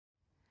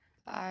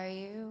Are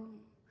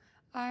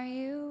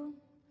you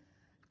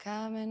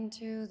coming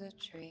to the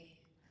tree?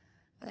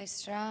 They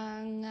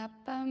strung up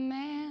a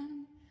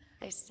man,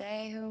 they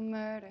say, who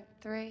murdered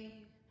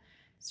 3.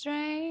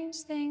 Strange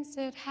things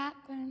did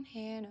happen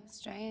here, no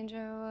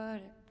stranger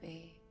would it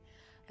be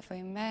if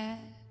we met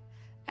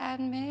at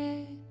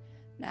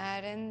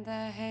midnight in the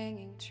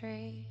hanging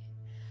tree.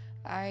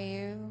 Are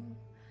you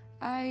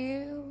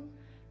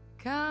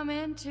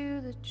coming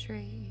to the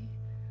tree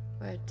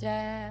where a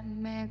dead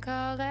man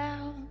called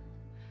out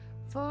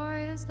for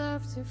his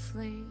love to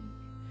flee?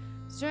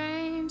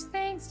 Strange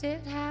things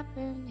did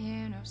happen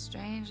here, no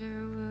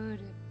stranger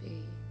would it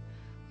be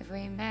if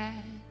we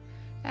met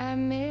at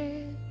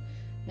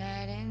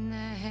midnight in the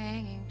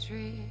hanging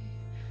tree.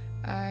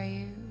 Are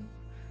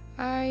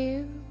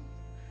you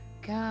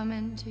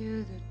coming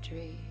to the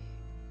tree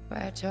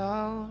where I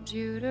told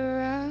you to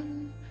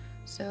run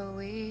so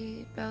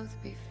we'd both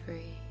be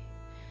free?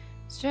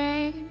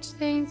 Strange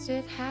things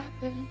did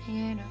happen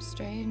here, no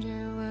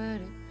stranger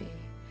would it be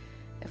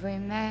if we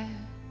met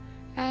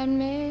at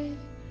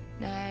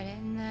midnight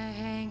in the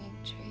hanging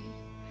tree.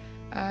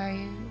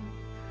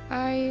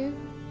 Are you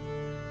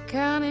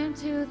coming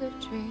to the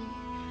tree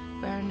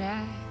where a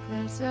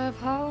necklace of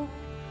hope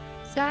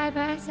side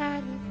by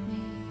side with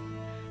me?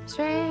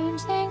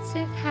 Strange things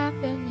did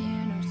happen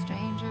here, no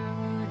stranger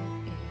would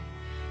it be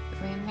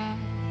if we met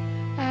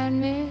at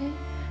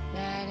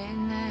midnight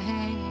in the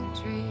hanging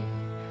tree.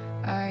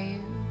 Are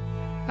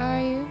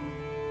you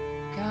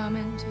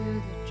coming to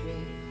the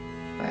tree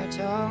where I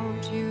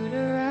told you to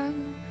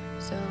run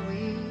so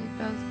we'd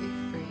both be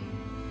free?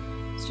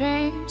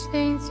 Strange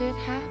things did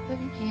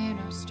happen here,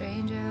 no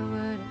stranger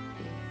would it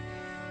be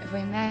if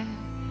we met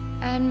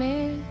at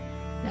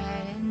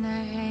midnight in the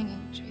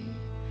hanging tree.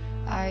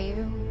 Are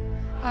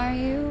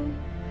you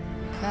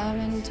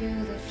coming to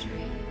the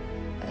tree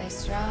where they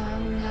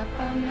strung up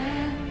a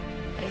man,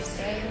 they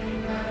say, who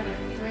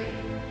murdered 3?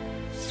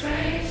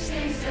 Strange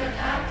things that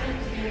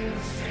happened here, no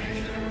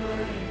stranger would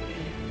it be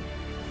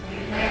if we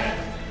met